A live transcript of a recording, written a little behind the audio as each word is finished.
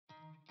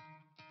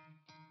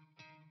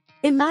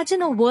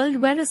Imagine a world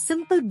where a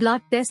simple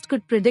blood test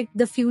could predict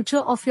the future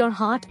of your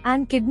heart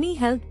and kidney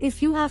health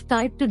if you have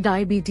type 2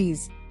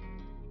 diabetes.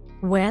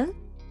 Well,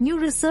 new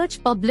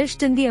research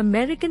published in the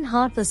American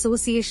Heart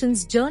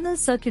Association's journal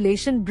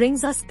Circulation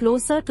brings us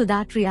closer to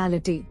that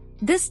reality.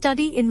 This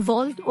study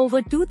involved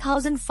over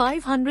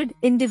 2,500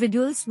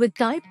 individuals with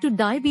type 2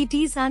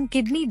 diabetes and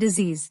kidney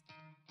disease.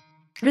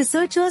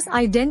 Researchers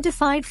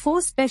identified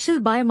 4 special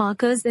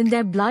biomarkers in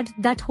their blood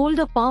that hold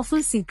a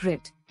powerful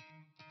secret.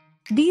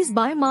 These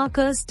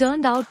biomarkers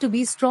turned out to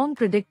be strong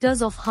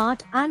predictors of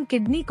heart and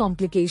kidney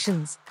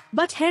complications.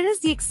 But here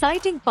is the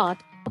exciting part: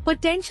 a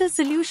potential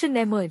solution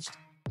emerged.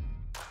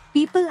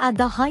 People at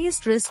the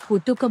highest risk who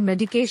took a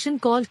medication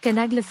called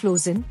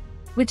canagliflozin,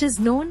 which is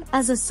known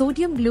as a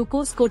sodium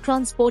glucose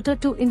cotransporter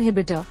 2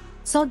 inhibitor,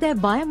 saw their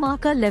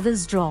biomarker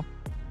levels drop.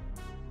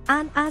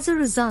 And as a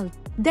result,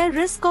 their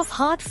risk of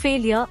heart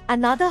failure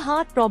and other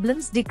heart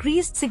problems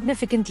decreased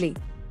significantly.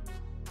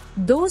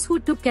 Those who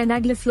took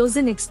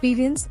canagliflozin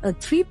experienced a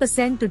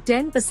 3% to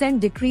 10%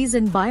 decrease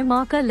in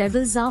biomarker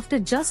levels after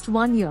just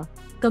 1 year,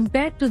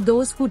 compared to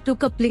those who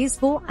took a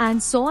placebo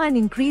and saw an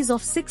increase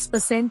of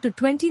 6% to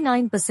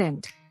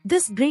 29%.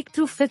 This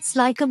breakthrough fits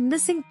like a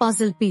missing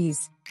puzzle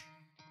piece.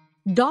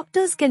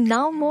 Doctors can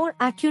now more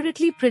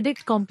accurately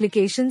predict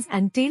complications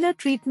and tailor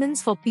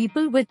treatments for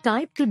people with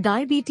type 2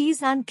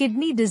 diabetes and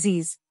kidney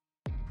disease.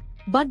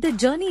 But the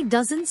journey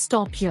doesn't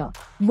stop here.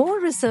 More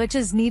research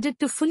is needed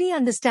to fully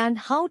understand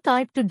how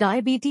type 2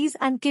 diabetes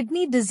and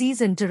kidney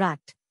disease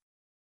interact.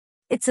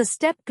 It's a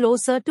step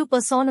closer to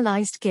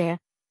personalized care,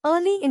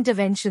 early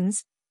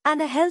interventions, and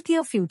a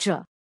healthier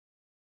future.